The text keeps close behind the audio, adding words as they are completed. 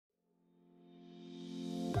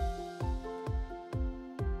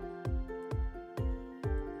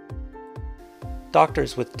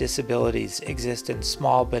Doctors with disabilities exist in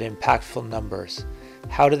small but impactful numbers.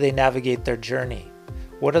 How do they navigate their journey?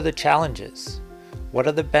 What are the challenges? What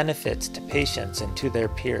are the benefits to patients and to their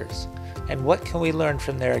peers? And what can we learn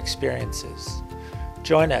from their experiences?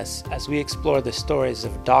 Join us as we explore the stories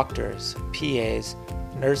of doctors, PAs,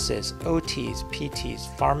 nurses, OTs,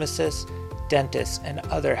 PTs, pharmacists, dentists, and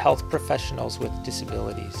other health professionals with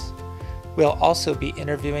disabilities. We'll also be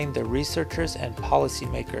interviewing the researchers and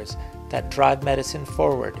policymakers that drive medicine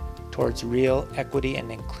forward towards real equity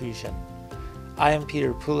and inclusion. I am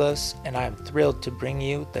Peter Poullos, and I am thrilled to bring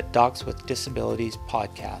you the Docs with Disabilities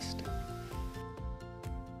podcast.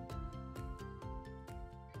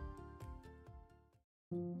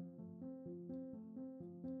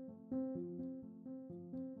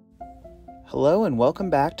 Hello and welcome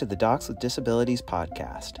back to the Docs with Disabilities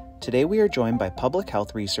podcast. Today we are joined by public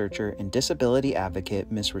health researcher and disability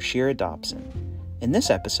advocate Ms. Rasheera Dopson. In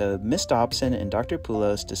this episode, Ms. Dopson and Dr.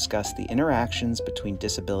 Poullos discuss the interactions between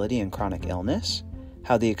disability and chronic illness,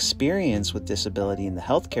 how the experience with disability in the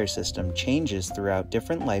healthcare system changes throughout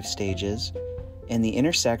different life stages, and the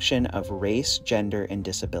intersection of race, gender, and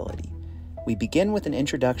disability. We begin with an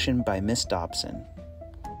introduction by Ms. Dopson.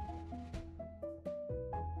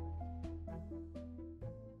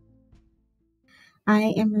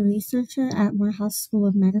 I am a researcher at Morehouse School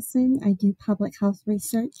of Medicine. I do public health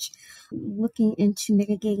research looking into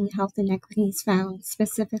mitigating health inequities found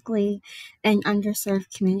specifically in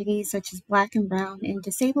underserved communities such as Black and Brown and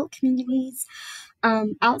disabled communities.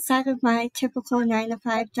 Outside of my typical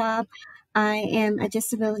 9-to-5 job, I am a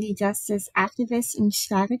disability justice activist and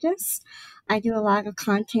strategist. I do a lot of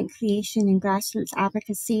content creation and grassroots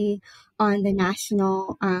advocacy on the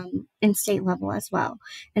national and state level as well.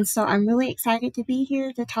 And so I'm really excited to be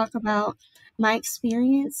here to talk about my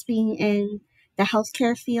experience being in the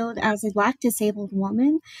healthcare field as a Black disabled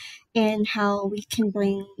woman and how we can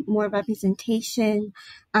bring more representation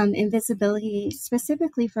and visibility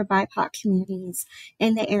specifically for BIPOC communities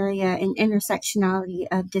in the area and intersectionality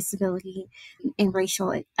of disability and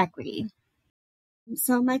racial equity.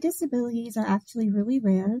 So my disabilities are actually really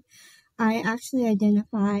rare. I actually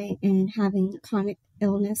identify in having chronic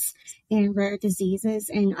illness and rare diseases,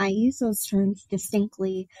 and I use those terms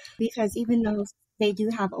distinctly because even though they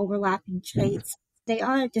do have overlapping traits, they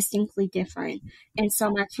are distinctly different. And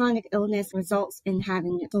so my chronic illness results in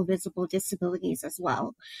having so visible disabilities as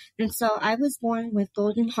well. And so I was born with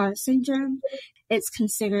golden heart syndrome. It's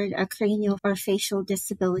considered a cranial or facial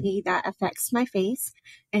disability that affects my face.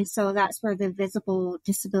 And so that's where the visible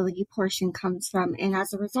disability portion comes from. And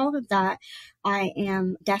as a result of that, I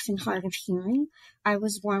am deaf and hard of hearing. I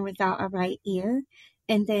was born without a right ear.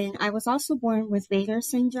 And then I was also born with Vader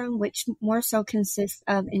syndrome, which more so consists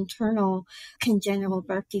of internal congenital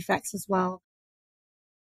birth defects as well.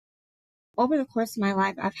 Over the course of my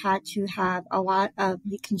life, I've had to have a lot of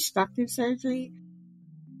reconstructive surgery.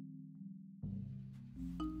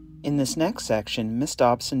 In this next section, Ms.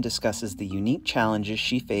 Dopson discusses the unique challenges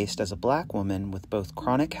she faced as a Black woman with both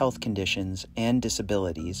chronic health conditions and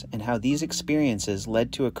disabilities, and how these experiences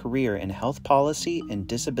led to a career in health policy and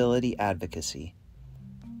disability advocacy.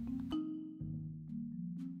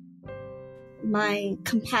 My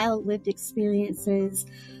compiled lived experiences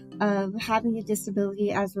of having a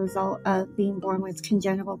disability as a result of being born with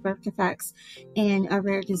congenital birth defects and a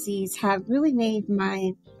rare disease have really made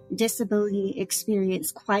my disability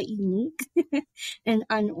experience quite unique and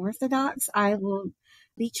unorthodox. I will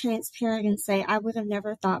be transparent and say I would have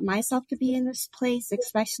never thought myself to be in this place,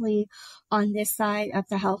 especially on this side of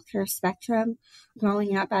the healthcare spectrum.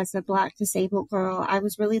 Growing up as a Black disabled girl, I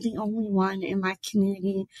was really the only one in my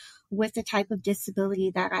community with the type of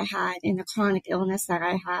disability that I had and the chronic illness that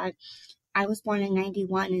I had. I was born in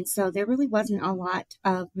 91, and so there really wasn't a lot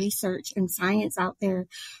of research and science out there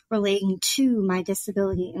relating to my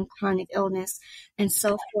disability and chronic illness. And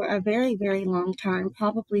so for a very, very long time,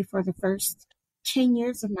 probably for the first 10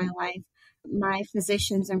 years of my life, my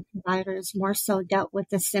physicians and providers more so dealt with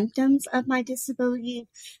the symptoms of my disability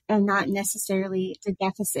and not necessarily the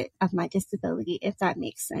deficit of my disability, if that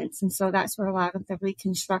makes sense. And so that's where a lot of the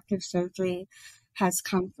reconstructive surgery has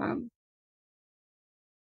come from.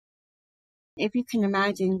 If you can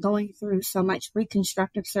imagine going through so much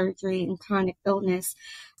reconstructive surgery and chronic illness,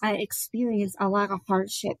 I experienced a lot of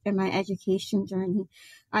hardship in my education journey.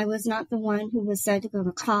 I was not the one who was said to go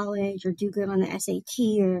to college or do good on the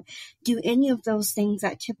SAT or do any of those things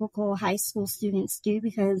that typical high school students do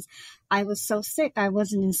because I was so sick I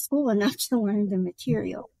wasn't in school enough to learn the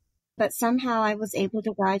material. But somehow I was able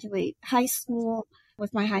to graduate high school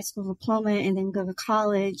with my high school diploma and then go to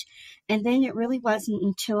college. And then it really wasn't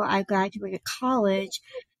until I graduated college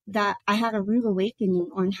that I had a rude awakening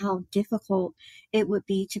on how difficult it would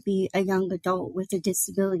be to be a young adult with a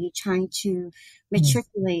disability trying to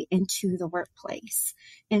matriculate into the workplace.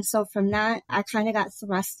 And so from that, I kind of got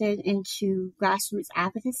thrusted into grassroots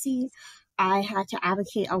advocacy. I had to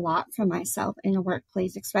advocate a lot for myself in the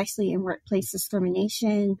workplace, especially in workplace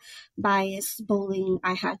discrimination, bias, bullying.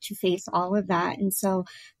 I had to face all of that. And so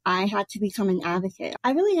I had to become an advocate.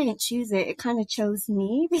 I really didn't choose it. It kind of chose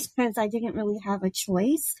me because I didn't really have a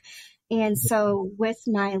choice. And so with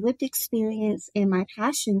my lived experience and my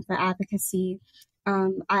passion for advocacy,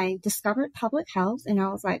 I discovered public health, and I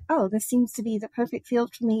was like, oh, this seems to be the perfect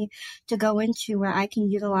field for me to go into, where I can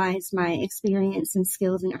utilize my experience and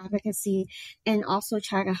skills in advocacy and also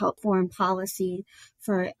try to help form policy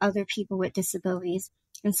for other people with disabilities.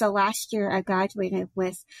 And so last year I graduated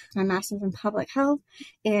with my master's in public health,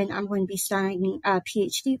 and I'm going to be starting a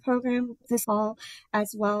PhD program this fall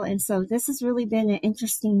as well. And so this has really been an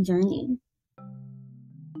interesting journey.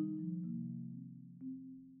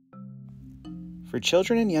 For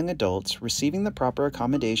children and young adults, receiving the proper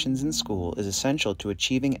accommodations in school is essential to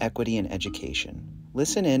achieving equity in education.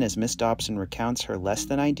 Listen in as Ms. Dopson recounts her less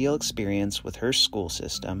than ideal experience with her school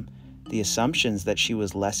system, the assumptions that she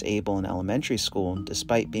was less able in elementary school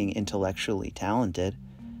despite being intellectually talented,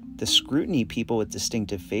 the scrutiny people with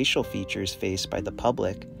distinctive facial features face by the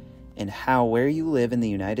public, and how where you live in the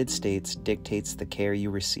United States dictates the care you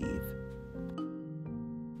receive.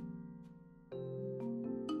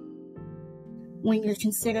 When you're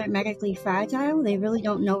considered medically fragile, they really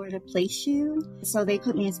don't know where to place you. So they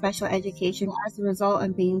put me in special education. As a result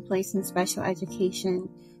of being placed in special education,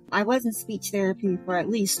 I was in speech therapy for at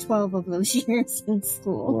least 12 of those years in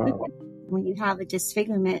school. Wow. When you have a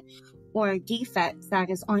disfigurement or a defect that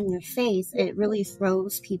is on your face, it really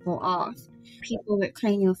throws people off. People with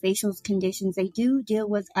craniofacial conditions, they do deal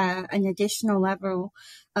with an additional level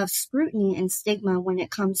of scrutiny and stigma when it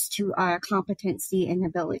comes to our competency and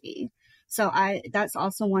ability. So that's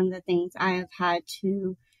also one of the things I have had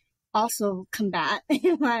to also combat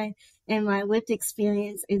in my lived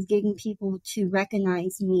experience, is getting people to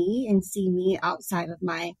recognize me and see me outside of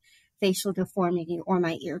my facial deformity or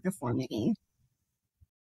my ear deformity.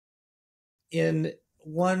 In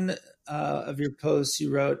one of your posts,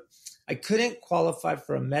 you wrote, I couldn't qualify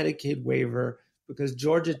for a Medicaid waiver because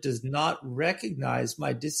Georgia does not recognize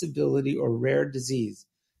my disability or rare disease.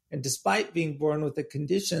 And despite being born with a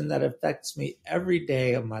condition that affects me every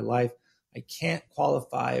day of my life, I can't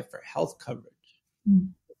qualify for health coverage.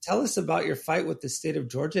 Tell us about your fight with the state of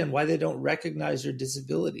Georgia and why they don't recognize your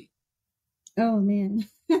disability. Oh, man.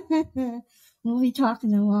 We'll be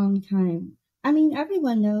talking a long time. I mean,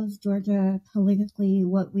 everyone knows Georgia politically,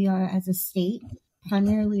 what we are as a state,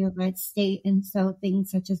 primarily a red state. And so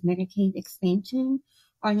things such as Medicaid expansion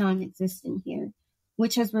are non-existent here,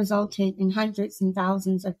 which has resulted in hundreds and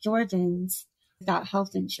thousands of Georgians without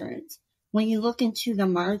health insurance. When you look into the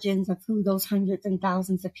margins of who those hundreds and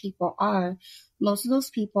thousands of people are, most of those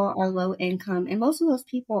people are low income, and most of those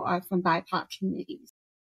people are from BIPOC communities.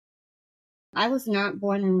 I was not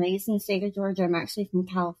born and raised in the state of Georgia. I'm actually from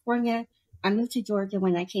California. I moved to Georgia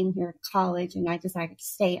when I came here to college, and I decided to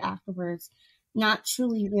stay afterwards, not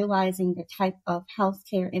truly realizing the type of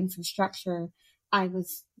healthcare infrastructure I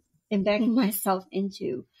was embedding myself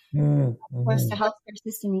into. Mm-hmm. Of course, the healthcare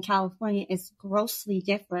system in California is grossly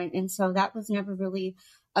different. And so that was never really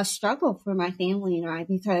a struggle for my family and I,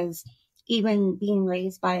 because even being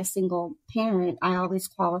raised by a single parent, I always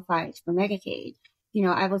qualified for Medicaid. You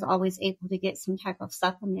know, I was always able to get some type of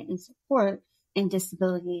supplement and support and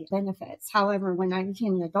disability benefits. However, when I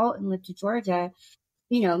became an adult and lived to Georgia,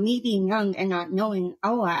 you know, me being young and not knowing,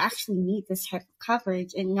 oh, I actually need this type of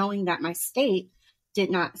coverage, and knowing that my state did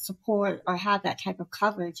not support or have that type of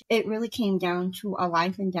coverage, it really came down to a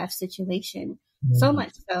life and death situation. Mm-hmm. So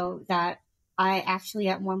much so that I actually,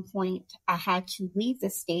 at one point, I had to leave the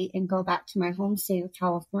state and go back to my home state of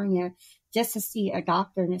California just to see a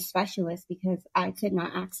doctor and a specialist, because I could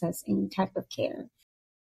not access any type of care.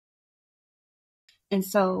 And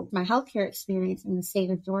so my healthcare experience in the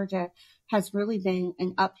state of Georgia has really been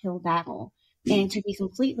an uphill battle. And to be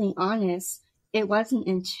completely honest, it wasn't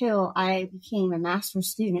until I became a master's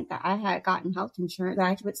student that I had gotten health insurance.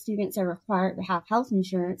 Graduate students are required to have health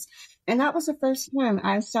insurance. And that was the first time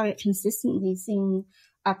I started consistently seeing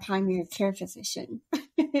a primary care physician.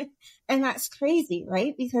 And that's crazy,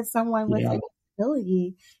 right? Because someone with a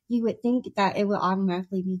disability, you would think that it would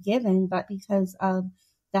automatically be given, but because of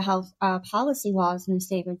the health policy laws in the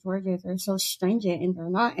state of Georgia, they're so stringent and they're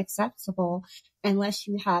not acceptable unless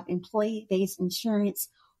you have employee-based insurance,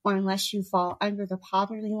 or unless you fall under the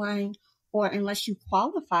poverty line, or unless you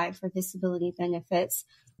qualify for disability benefits.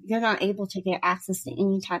 you're not able to get access to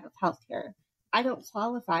any type of healthcare. I don't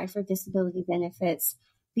qualify for disability benefits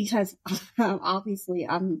because obviously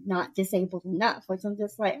I'm not disabled enough, which I'm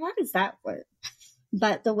just like, how does that work?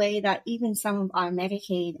 But the way that even some of our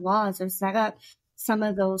Medicaid laws are set up, some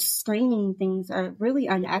of those screening things are really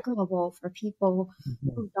unequitable for people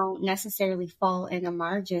who don't necessarily fall in the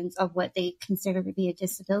margins of what they consider to be a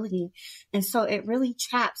disability. And so it really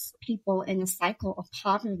traps people in a cycle of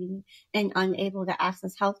poverty and unable to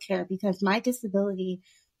access healthcare because my disability,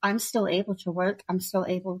 I'm still able to work. I'm still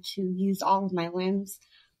able to use all of my limbs,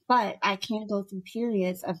 but I can go through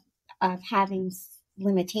periods of having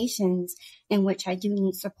limitations in which I do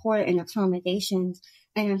need support and accommodations.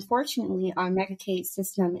 And unfortunately, our Medicaid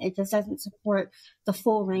system, it just doesn't support the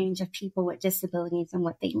full range of people with disabilities and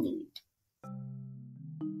what they need.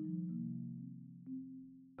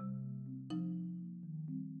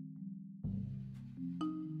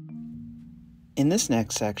 In this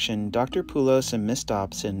next section, Dr. Poullos and Ms.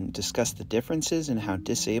 Dopson discuss the differences in how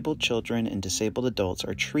disabled children and disabled adults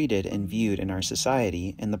are treated and viewed in our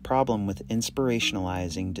society and the problem with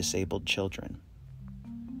inspirationalizing disabled children.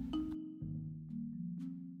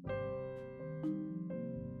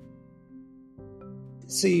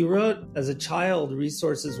 So you wrote, as a child,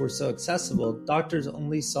 resources were so accessible, doctors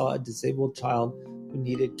only saw a disabled child who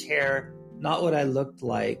needed care, not what I looked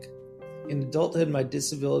like. In adulthood, my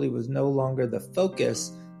disability was no longer the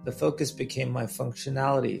focus became my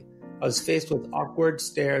functionality. I was faced with awkward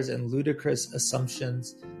stares and ludicrous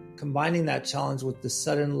assumptions. Combining that challenge with the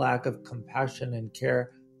sudden lack of compassion and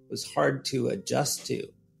care was hard to adjust to.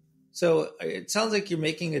 So it sounds like you're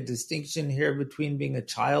making a distinction here between being a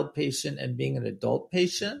child patient and being an adult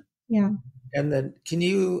patient. Yeah. And then can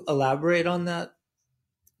you elaborate on that?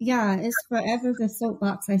 Yeah, it's forever the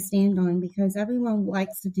soapbox I stand on because everyone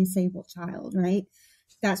likes a disabled child, right?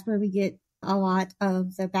 That's where we get a lot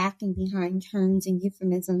of the backing behind terms and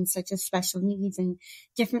euphemisms such as special needs and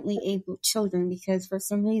differently abled children, because for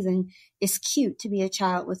some reason it's cute to be a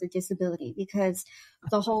child with a disability, because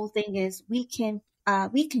the whole thing is we can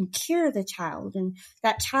cure the child and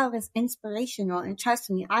that child is inspirational. And trust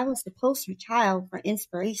me, I was the poster child for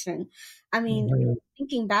inspiration. I mean,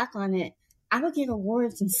 thinking back on it, I would get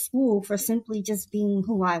awards in school for simply just being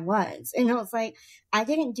who I was. And it was like, I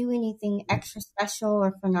didn't do anything extra special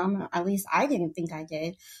or phenomenal. At least I didn't think I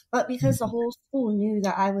did. But because the whole school knew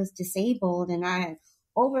that I was disabled and I had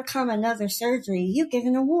overcome another surgery, you get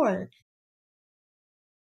an award.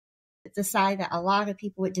 The side that a lot of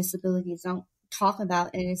people with disabilities don't talk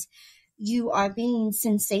about is you are being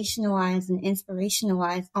sensationalized and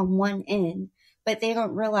inspirationalized on one end. But they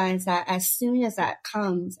don't realize that as soon as that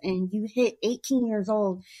comes and you hit 18 years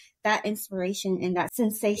old, that inspiration and that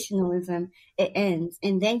sensationalism, it ends.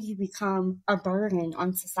 And then you become a burden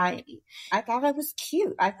on society. I thought I was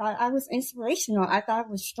cute. I thought I was inspirational. I thought I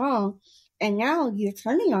was strong. And now you're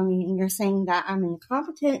turning on me and you're saying that I'm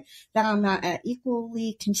incompetent, that I'm not an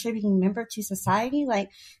equally contributing member to society. Like,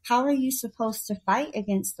 how are you supposed to fight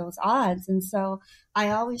against those odds? And so I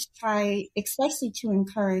always try, especially to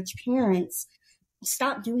encourage parents,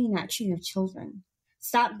 stop doing that to your children.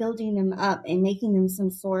 Stop building them up and making them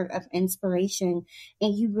some sort of inspiration.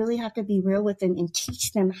 And you really have to be real with them and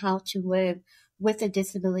teach them how to live with a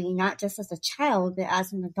disability, not just as a child, but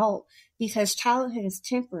as an adult, because childhood is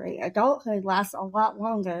temporary. Adulthood lasts a lot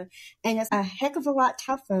longer, and it's a heck of a lot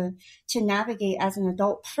tougher to navigate as an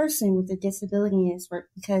adult person with a disability,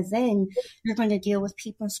 because then you're going to deal with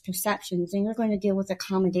people's perceptions, and you're going to deal with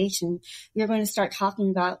accommodation. You're going to start talking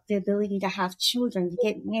about the ability to have children, to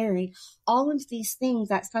get married, all of these things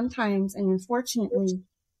that sometimes, and unfortunately,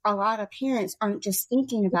 a lot of parents aren't just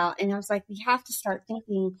thinking about. And I was like, we have to start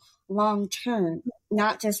thinking long term,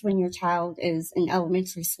 not just when your child is in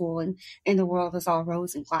elementary school and the world is all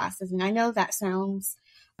rose and glasses. And I know that sounds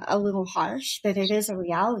a little harsh, but it is a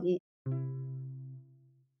reality.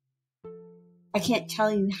 I can't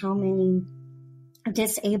tell you how many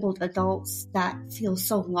disabled adults that feel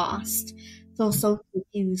so lost, feel so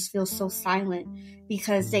confused, feel so silent,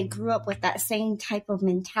 because they grew up with that same type of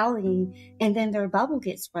mentality, and then their bubble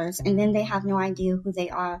gets worse, and then they have no idea who they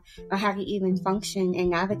are or how to even function and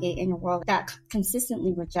navigate in a world that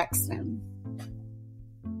consistently rejects them.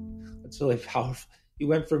 That's really powerful. You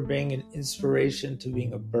went from being an inspiration to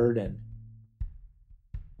being a burden.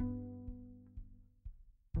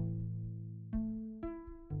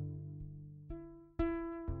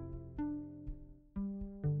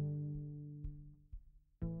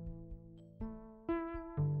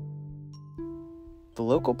 The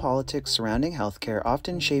local politics surrounding healthcare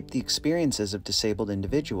often shape the experiences of disabled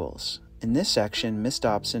individuals. In this section, Ms.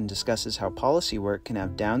 Dopson discusses how policy work can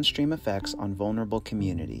have downstream effects on vulnerable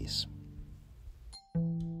communities.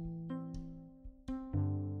 You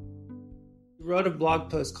wrote a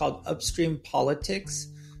blog post called Upstream Politics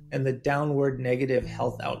and the Downward Negative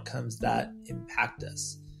Health Outcomes That Impact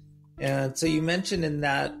Us. And so you mentioned in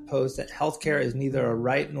that post that healthcare is neither a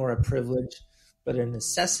right nor a privilege, but a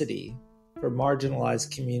necessity for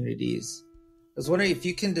marginalized communities. I was wondering if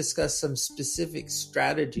you can discuss some specific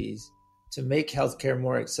strategies to make healthcare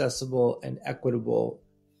more accessible and equitable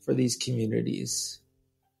for these communities.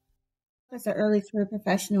 As an early career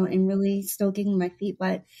professional and really still getting my feet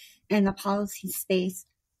wet in the policy space,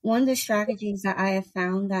 one of the strategies that I have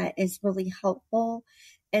found that is really helpful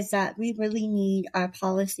is that we really need our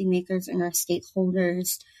policymakers and our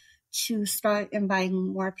stakeholders to start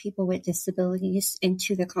inviting more people with disabilities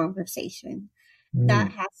into the conversation.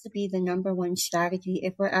 That has to be the number one strategy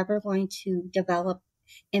if we're ever going to develop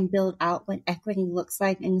and build out what equity looks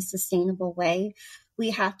like in a sustainable way. We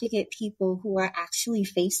have to get people who are actually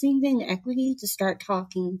facing the inequity to start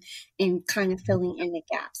talking and kind of filling in the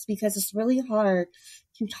gaps, because it's really hard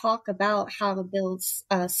to talk about how to build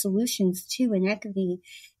solutions to inequity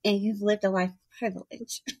and you've lived a life of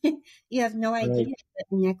privilege. You have no idea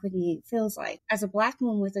what inequity feels like. As a Black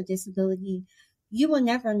woman with a disability, you will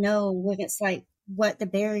never know what it's like, what the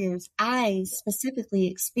barriers I specifically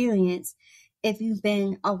experience if you've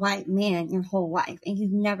been a white man your whole life and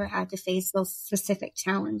you've never had to face those specific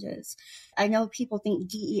challenges. I know people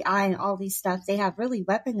think DEI and all these stuff, they have really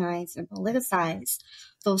weaponized and politicized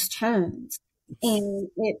those terms. And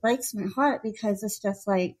it breaks my heart because it's just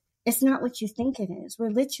like, it's not what you think it is.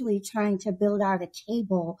 We're literally trying to build out a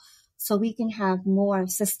table so we can have more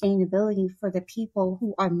sustainability for the people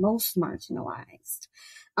who are most marginalized.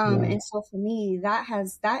 And so for me, that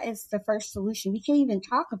is the first solution. We can't even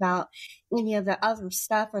talk about any of the other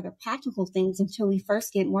stuff or the practical things until we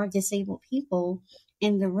first get more disabled people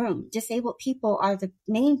in the room. Disabled people are the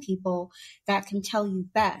main people that can tell you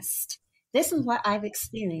best. This is what I've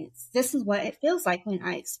experienced. This is what it feels like when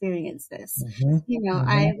I experience this.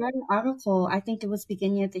 I read an article, I think it was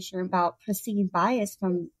beginning of this year, about perceived bias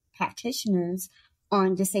from practitioners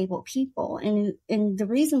on disabled people. And the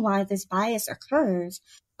reason why this bias occurs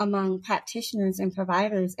among practitioners and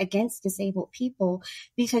providers against disabled people,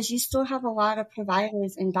 because you still have a lot of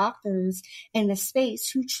providers and doctors in the space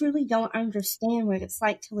who truly don't understand what it's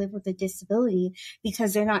like to live with a disability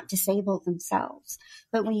because they're not disabled themselves.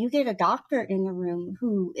 But when you get a doctor in the room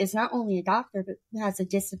who is not only a doctor, but who has a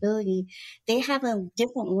disability, they have a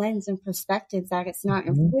different lens and perspective that it's not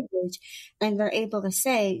a privilege. And they're able to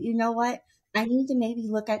say, you know what? I need to maybe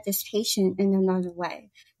look at this patient in another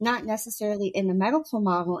way, not necessarily in the medical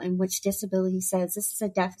model in which disability says this is a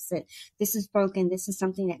deficit, this is broken, this is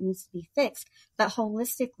something that needs to be fixed, but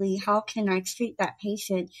holistically, how can I treat that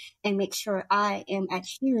patient and make sure I am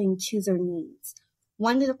adhering to their needs?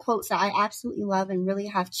 One of the quotes that I absolutely love and really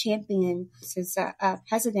have championed is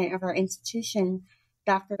president of our institution,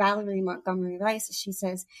 Dr. Valerie Montgomery Rice. She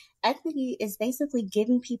says, equity is basically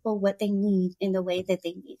giving people what they need in the way that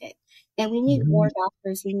they need it. And we need more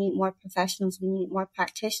doctors, we need more professionals, we need more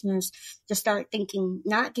practitioners to start thinking,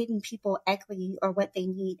 not giving people equity or what they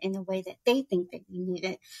need in the way that they think that you need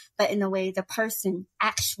it, but in the way the person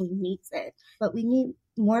actually needs it. But we need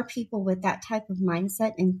more people with that type of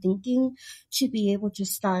mindset and thinking to be able to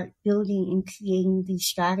start building and creating these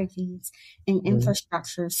strategies and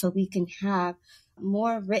infrastructure so we can have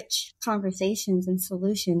more rich conversations and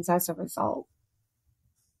solutions as a result.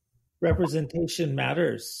 Representation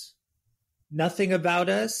matters. Nothing about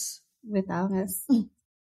us without us.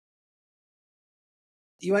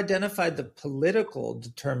 You identified the political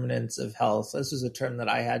determinants of health. This was a term that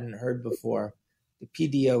I hadn't heard before, the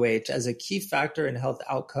PDOH, as a key factor in health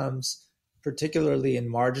outcomes, particularly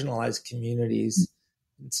in marginalized communities.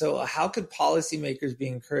 And so how could policymakers be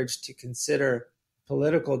encouraged to consider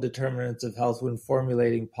political determinants of health when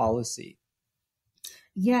formulating policy?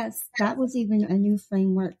 Yes, that was even a new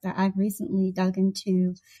framework that I've recently dug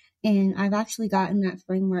into. And I've actually gotten that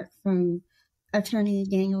framework from attorney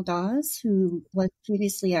Daniel Dawes, who was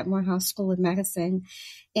previously at Morehouse School of Medicine.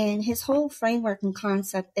 And his whole framework and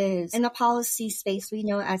concept is, in the policy space, we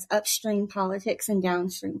know it as upstream politics and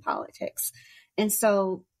downstream politics. And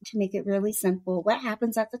so to make it really simple, what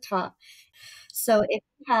happens at the top? So if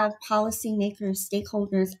you have policymakers,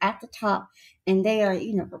 stakeholders at the top, and they are,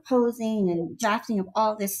 proposing and drafting of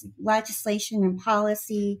all this legislation and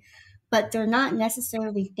policy, but they're not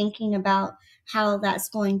necessarily thinking about how that's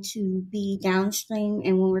going to be downstream.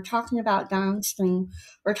 And when we're talking about downstream,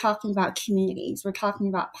 we're talking about communities, we're talking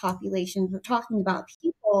about populations, we're talking about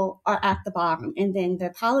people are at the bottom, and then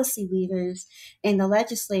the policy leaders and the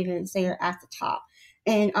legislators, they are at the top.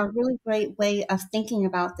 And a really great way of thinking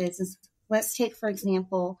about this is, let's take, for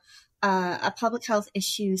example, a public health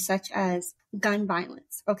issue such as gun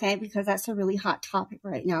violence, okay? Because that's a really hot topic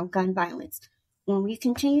right now, gun violence. When we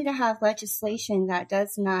continue to have legislation that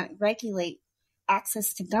does not regulate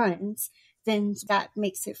access to guns, then that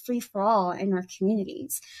makes it free for all in our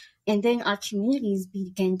communities. And then our communities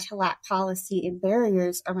begin to lack policy and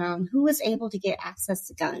barriers around who is able to get access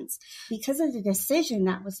to guns. Because of the decision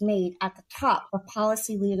that was made at the top of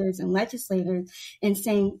policy leaders and legislators in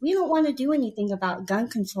saying, we don't want to do anything about gun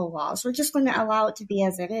control laws, we're just going to allow it to be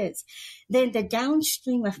as it is, then the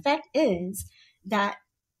downstream effect is that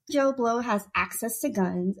Joe Blow has access to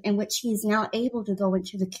guns, in which he is now able to go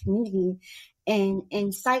into the community and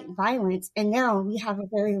incite violence. And now we have a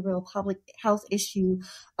very real public health issue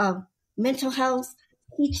of mental health,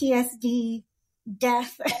 PTSD,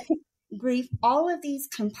 death, grief, all of these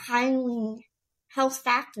compiling health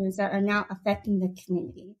factors that are now affecting the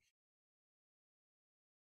community.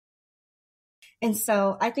 And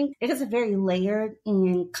so I think it is a very layered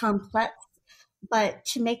and complex, but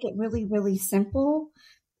to make it really, really simple,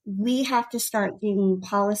 we have to start getting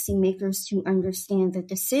policymakers to understand the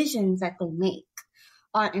decisions that they make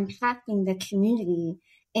are impacting the community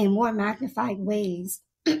in more magnified ways,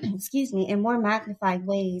 in more magnified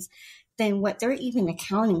ways than what they're even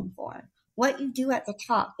accounting for. What you do at the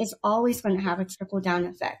top is always going to have a trickle-down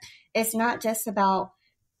effect. It's not just about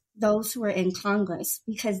those who are in Congress,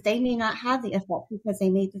 because they may not have the effect because they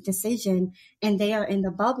made the decision and they are in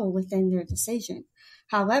the bubble within their decision.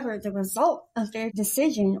 However, the result of their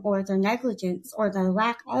decision or their negligence or their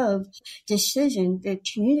lack of decision, the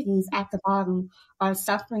communities at the bottom are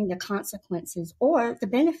suffering the consequences or the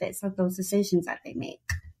benefits of those decisions that they make.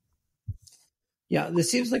 Yeah,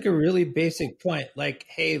 this seems like a really basic point. Like,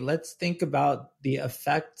 hey, let's think about the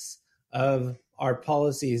effects of our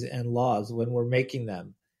policies and laws when we're making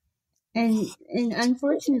them. And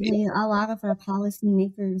unfortunately, a lot of our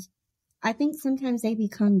policymakers, I think sometimes they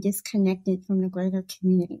become disconnected from the greater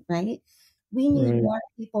community, right? We need more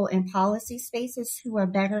people in policy spaces who are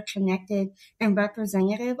better connected and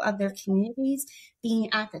representative of their communities being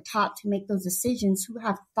at the top to make those decisions, who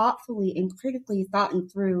have thoughtfully and critically thought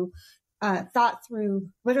through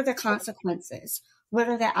what are the consequences, what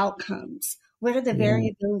are the outcomes, what are the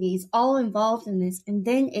variabilities, all involved in this, and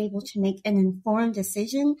then able to make an informed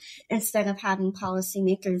decision instead of having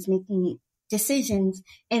policymakers making decisions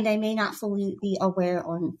and they may not fully be aware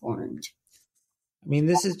or informed. I mean,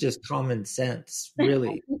 this is just common sense,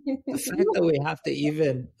 really. The fact that we have to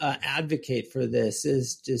even advocate for this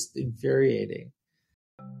is just infuriating.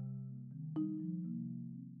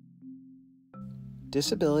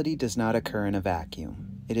 Disability does not occur in a vacuum.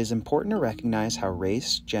 It is important to recognize how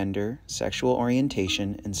race, gender, sexual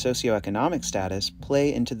orientation, and socioeconomic status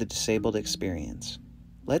play into the disabled experience.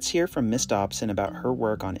 Let's hear from Ms. Dopson about her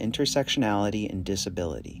work on intersectionality and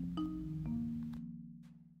disability.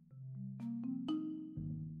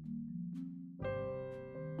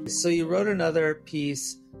 So you wrote another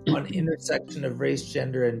piece on intersection of race,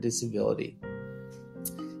 gender, and disability.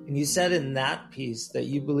 And you said in that piece that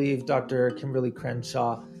you believe Dr. Kimberly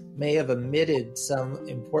Crenshaw may have omitted some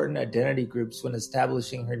important identity groups when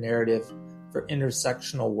establishing her narrative for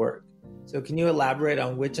intersectional work. So can you elaborate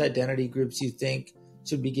on which identity groups you think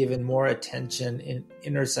should be given more attention in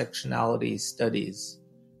intersectionality studies?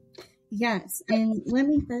 Yes, and let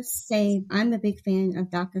me first say I'm a big fan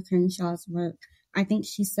of Dr. Crenshaw's work. I think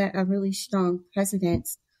she set a really strong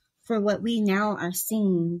precedence for what we now are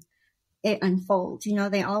seeing it unfold. You know,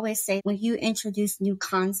 they always say when you introduce new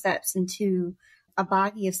concepts into a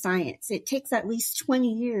body of science, it takes at least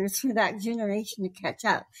 20 years for that generation to catch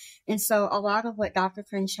up. And so a lot of what Dr.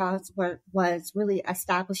 Crenshaw's work was really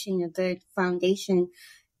establishing a good foundation.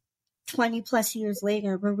 20 plus years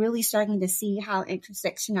later, we're really starting to see how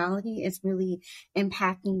intersectionality is really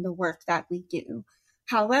impacting the work that we do.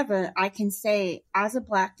 However, I can say as a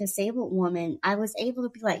Black disabled woman, I was able to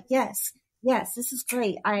be like, yes, this is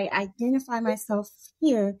great. I identify myself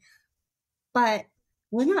here, but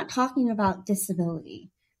we're not talking about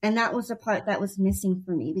disability. And that was the part that was missing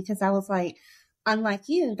for me, because I was like, unlike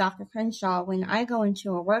you, Dr. Crenshaw, when I go into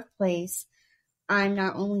a workplace, I'm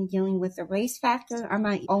not only dealing with the race factor, I'm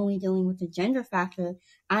not only dealing with the gender factor,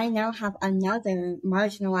 I now have another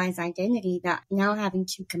marginalized identity that I'm now having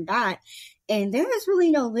to combat. And there is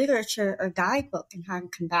really no literature or guidebook in how to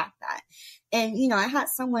combat that. And, I had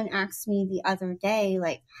someone ask me the other day,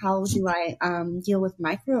 like, how do I deal with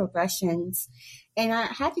microaggressions? And I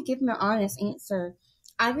had to give them an honest answer.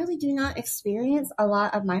 I really do not experience a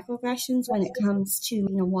lot of microaggressions when it comes to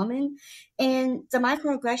being a woman. And the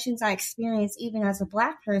microaggressions I experience, even as a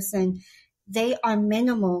Black person, they are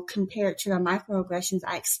minimal compared to the microaggressions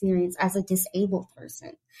I experience as a disabled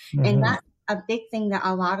person. Mm-hmm. And that's a big thing that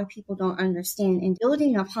a lot of people don't understand. And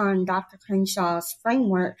building upon Dr. Crenshaw's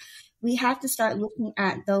framework, we have to start looking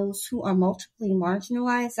at those who are multiply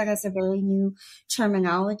marginalized. That is a very new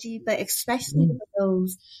terminology, but especially for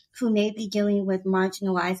those who may be dealing with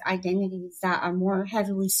marginalized identities that are more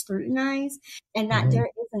heavily scrutinized and that there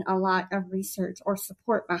isn't a lot of research or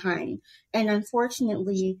support behind. And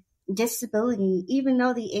unfortunately, disability, even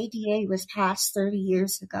though the ADA was passed 30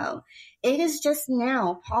 years ago, it is just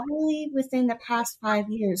now, probably within the past 5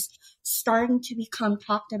 years, starting to become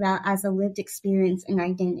talked about as a lived experience and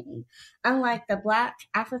identity. Unlike the Black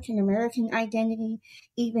African American identity,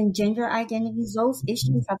 even gender identities, those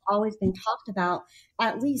issues have always been talked about,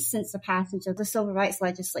 at least since the passage of the civil rights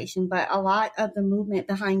legislation. But a lot of the movement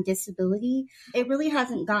behind disability, it really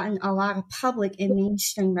hasn't gotten a lot of public and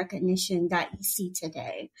mainstream recognition that you see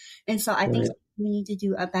today. And so I think we need to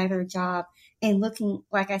do a better job in looking,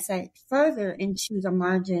 like I said, further into the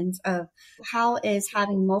margins of how is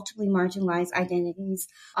having multiply marginalized identities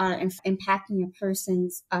are impacting a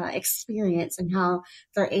person's experience and how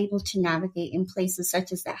they're able to navigate in places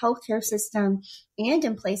such as the healthcare system and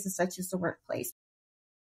in places such as the workplace.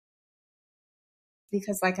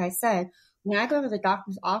 Because like I said, when I go to the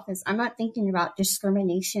doctor's office, I'm not thinking about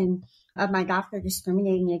discrimination of my doctor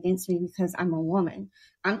discriminating against me because I'm a woman.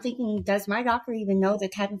 I'm thinking, does my doctor even know the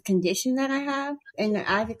type of condition that I have? And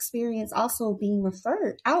I've experienced also being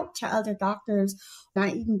referred out to other doctors, not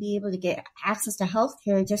even be able to get access to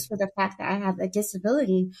healthcare just for the fact that I have a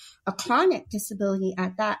disability, a chronic disability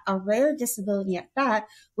at that, a rare disability at that,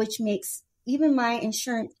 which makes even my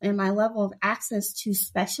insurance and my level of access to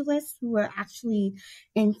specialists who are actually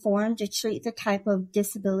informed to treat the type of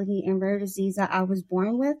disability and rare disease that I was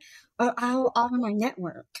born with are all out of my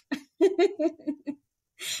network.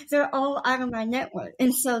 They're all out of my network.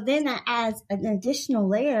 And so then that adds an additional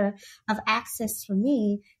layer of access for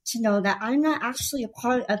me to know that I'm not actually a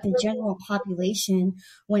part of the general population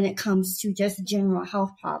when it comes to just general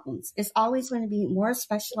health problems. It's always going to be more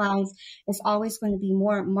specialized. It's always going to be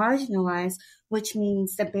more marginalized, which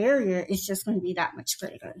means the barrier is just going to be that much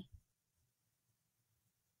greater.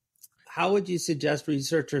 How would you suggest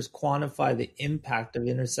researchers quantify the impact of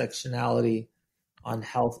intersectionality on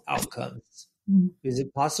health outcomes? Is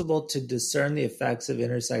it possible to discern the effects of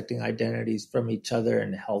intersecting identities from each other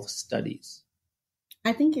in health studies?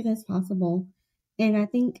 I think it is possible. And I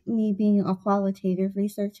think me being a qualitative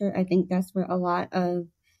researcher, I think that's where a lot of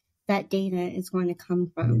that data is going to come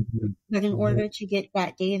from. But in order to get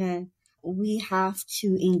that data, we have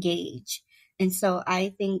to engage. And so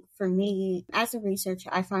I think for me, as a researcher,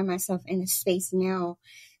 I find myself in a space now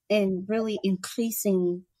in really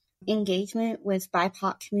increasing engagement with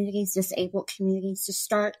BIPOC communities, disabled communities, to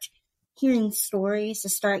start hearing stories, to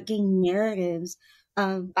start getting narratives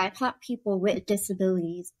of BIPOC people with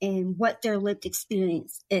disabilities and what their lived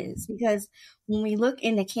experience is. Because when we look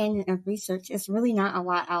in the canon of research, it's really not a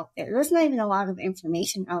lot out there. There's not even a lot of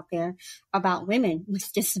information out there about women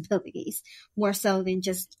with disabilities, more so than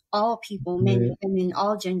just all people, men, women,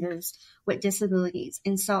 all genders with disabilities.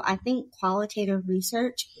 And so I think qualitative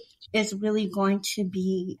research is really going to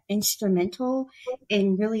be instrumental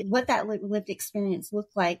in really what that lived experience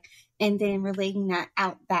looked like, and then relating that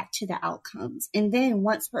out back to the outcomes. And then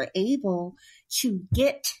once we're able to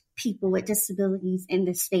get people with disabilities in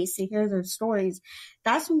this space to hear their stories,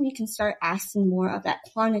 that's when we can start asking more of that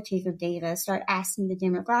quantitative data, start asking the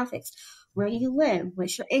demographics. Where do you live?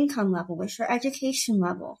 What's your income level? What's your education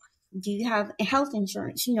level? Do you have health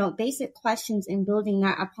insurance? Basic questions, and building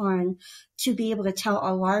that upon to be able to tell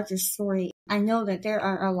a larger story. I know that there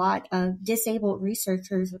are a lot of disabled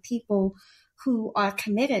researchers or people who are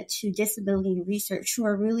committed to disability research, who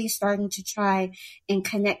are really starting to try and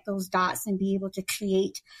connect those dots and be able to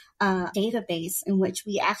create a database in which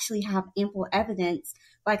we actually have ample evidence.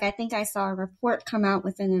 Like, I think I saw a report come out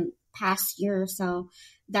within the past year or so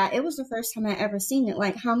that it was the first time I ever seen it.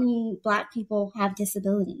 Like, how many Black people have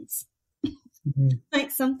disabilities?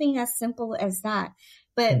 Like something as simple as that.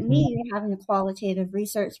 But me having a qualitative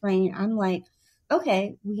research brain, I'm like,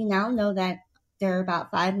 okay, we now know that there are about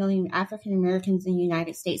 5 million African Americans in the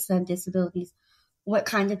United States who have disabilities. What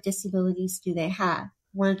kind of disabilities do they have?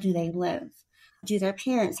 Where do they live? Do their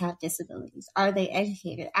parents have disabilities? Are they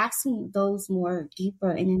educated? Asking those more deeper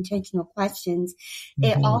and intentional questions,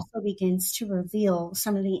 it also begins to reveal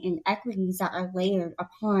some of the inequities that are layered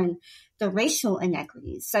upon the racial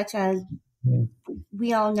inequities, such as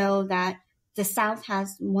we all know that the South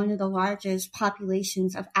has one of the largest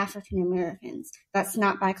populations of African Americans. That's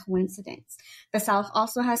not by coincidence. The South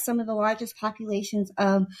also has some of the largest populations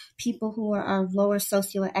of people who are of lower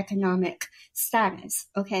socioeconomic status.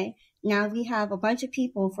 Okay. Now we have a bunch of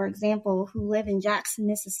people, for example, who live in Jackson,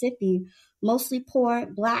 Mississippi, mostly poor,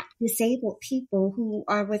 Black, disabled people who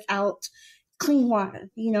are without clean water.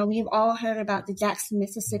 We've all heard about the Jackson,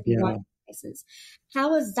 Mississippi water crisis.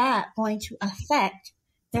 How is that going to affect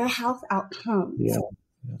their health outcomes?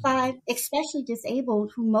 5, especially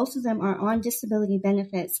disabled, who most of them are on disability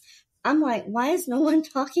benefits. I'm like, why is no one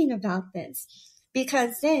talking about this?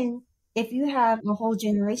 Because then if you have a whole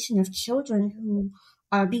generation of children who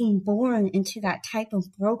are being born into that type of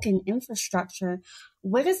broken infrastructure,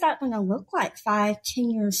 what is that going to look like 5, 10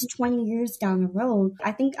 years, 20 years down the road?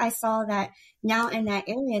 I think I saw that now in that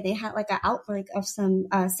area, they had like an outbreak of some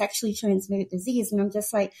sexually transmitted disease. And I'm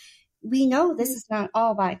just like, we know this is not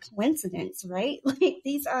all by coincidence, right? Like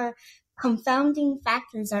these are confounding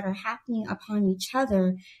factors that are happening upon each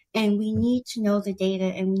other. And we need to know the data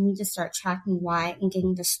and we need to start tracking why and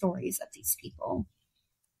getting the stories of these people.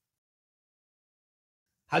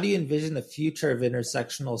 How do you envision the future of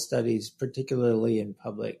intersectional studies, particularly in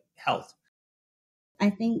public health? I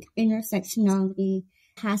think intersectionality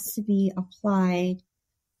has to be applied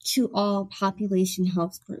to all population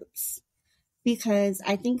health groups, because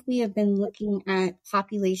I think we have been looking at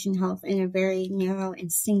population health in a very narrow and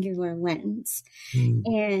singular lens.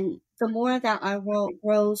 And the more that our world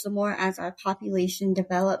grows, the more as our population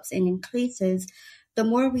develops and increases, the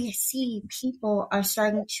more we see people are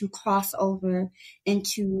starting to cross over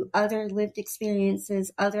into other lived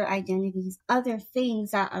experiences, other identities, other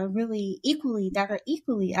things that are equally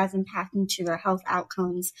as impacting to their health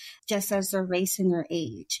outcomes, just as their race and their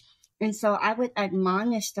age. And so I would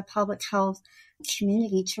admonish the public health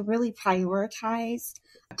community to really prioritize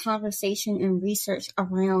a conversation and research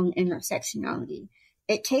around intersectionality.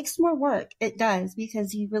 It takes more work. It does,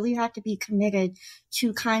 because you really have to be committed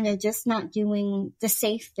to kind of just not doing the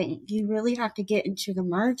safe thing. You really have to get into the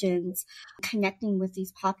margins, connecting with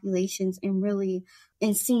these populations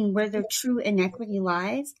and seeing where their true inequity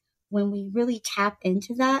lies. When we really tap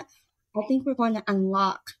into that, I think we're going to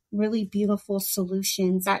unlock really beautiful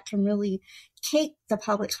solutions that can really take the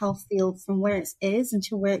public health field from where it is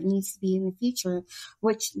into where it needs to be in the future,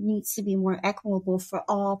 which needs to be more equitable for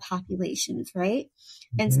all populations, right?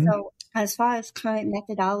 And so as far as current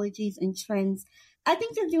methodologies and trends, I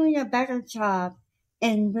think they're doing a better job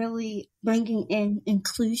in really bringing in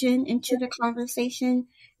inclusion into the conversation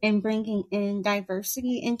and bringing in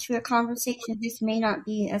diversity into a conversation. This may not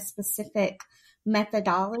be a specific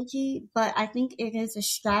methodology, but I think it is a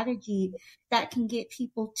strategy that can get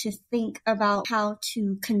people to think about how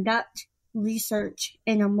to conduct research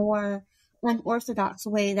in a more unorthodox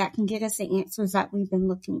way that can get us the answers that we've been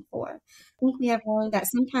looking for. I think we have learned that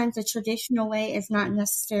sometimes the traditional way is not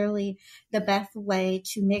necessarily the best way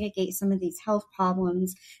to mitigate some of these health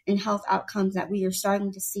problems and health outcomes that we are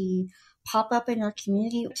starting to see pop up in our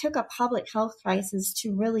community. It took a public health crisis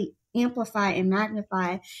to really amplify and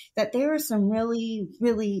magnify that there are some really,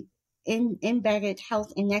 really embedded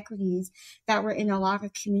health inequities that were in a lot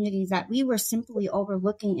of communities that we were simply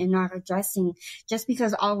overlooking and not addressing just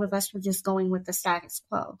because all of us were just going with the status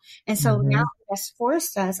quo. And so now that's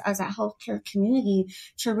forced us as a healthcare community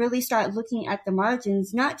to really start looking at the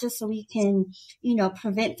margins, not just so we can,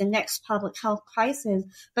 prevent the next public health crisis,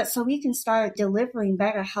 but so we can start delivering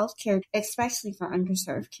better healthcare, especially for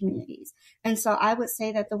underserved communities. And so I would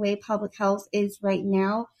say that the way public health is right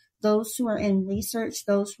now, those who are in research,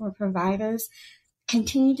 those who are providers,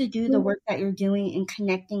 continue to do the work that you're doing in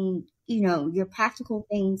connecting, your practical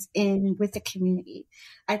things in with the community.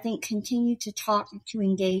 I think continue to talk, to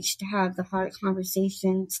engage, to have the hard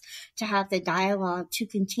conversations, to have the dialogue, to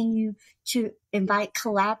continue to invite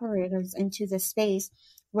collaborators into the space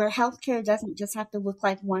where healthcare doesn't just have to look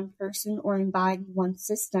like one person or embody one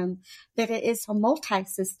system, but it is a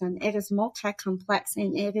multi-system, it is multi-complex,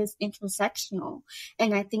 and it is intersectional.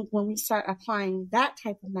 And I think when we start applying that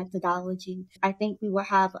type of methodology, I think we will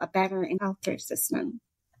have a better healthcare system.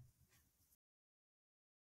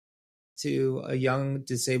 To a young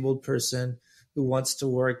disabled person who wants to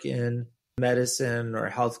work in medicine or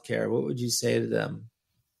healthcare, what would you say to them?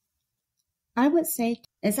 I would say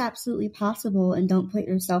it's absolutely possible, and don't put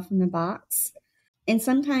yourself in the box. And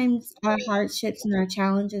sometimes our hardships and our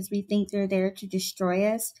challenges, we think they're there to destroy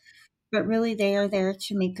us. but really they are there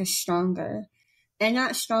to make us stronger. And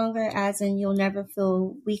not stronger as in you'll never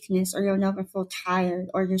feel weakness or you'll never feel tired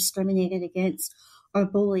or discriminated against or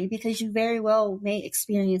bullied, because you very well may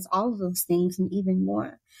experience all of those things and even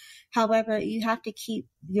more. However, you have to keep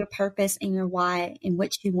your purpose and your why in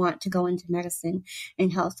which you want to go into medicine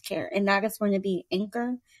and healthcare. And that is going to be an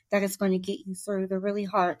anchor that is going to get you through the really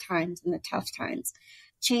hard times and the tough times.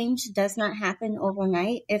 Change does not happen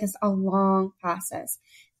overnight. It is a long process.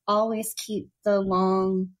 Always keep the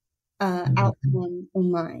long outcome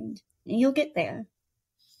in mind, and you'll get there.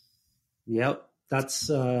 Yep, that's.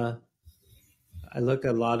 I look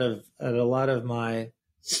at a lot of my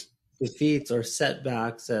defeats or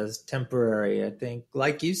setbacks as temporary. I think,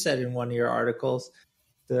 like you said in one of your articles,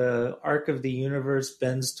 the arc of the universe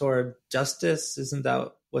bends toward justice. Isn't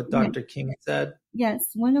that what Dr. King said? Yes,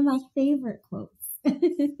 one of my favorite quotes.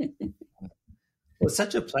 Well, it's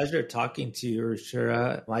such a pleasure talking to you,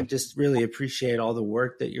 Rasheera. I just really appreciate all the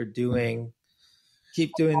work that you're doing.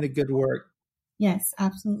 Keep doing the good work. Yes,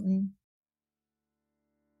 absolutely.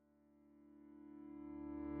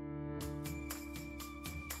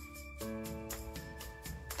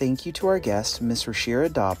 Thank you to our guest, Ms.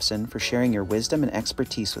 Rasheera Dopson, for sharing your wisdom and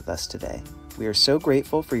expertise with us today. We are so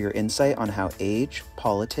grateful for your insight on how age,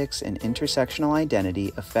 politics, and intersectional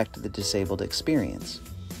identity affect the disabled experience.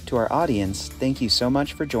 To our audience, thank you so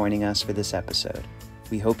much for joining us for this episode.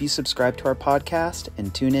 We hope you subscribe to our podcast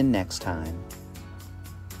and tune in next time.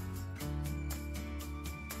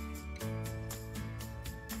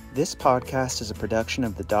 This podcast is a production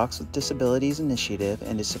of the Docs with Disabilities Initiative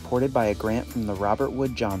and is supported by a grant from the Robert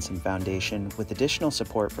Wood Johnson Foundation, with additional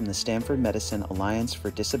support from the Stanford Medicine Alliance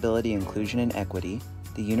for Disability Inclusion and Equity,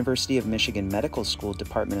 the University of Michigan Medical School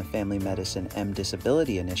Department of Family Medicine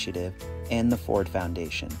M-Disability Initiative, and the Ford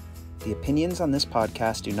Foundation. The opinions on this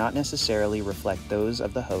podcast do not necessarily reflect those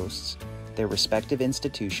of the hosts, their respective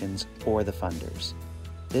institutions, or the funders.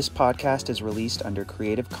 This podcast is released under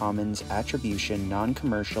Creative Commons Attribution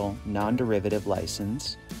Non-Commercial Non-Derivative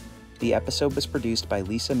License. The episode was produced by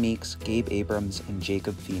Lisa Meeks, Gabe Abrams, and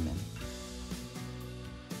Jacob Feeman.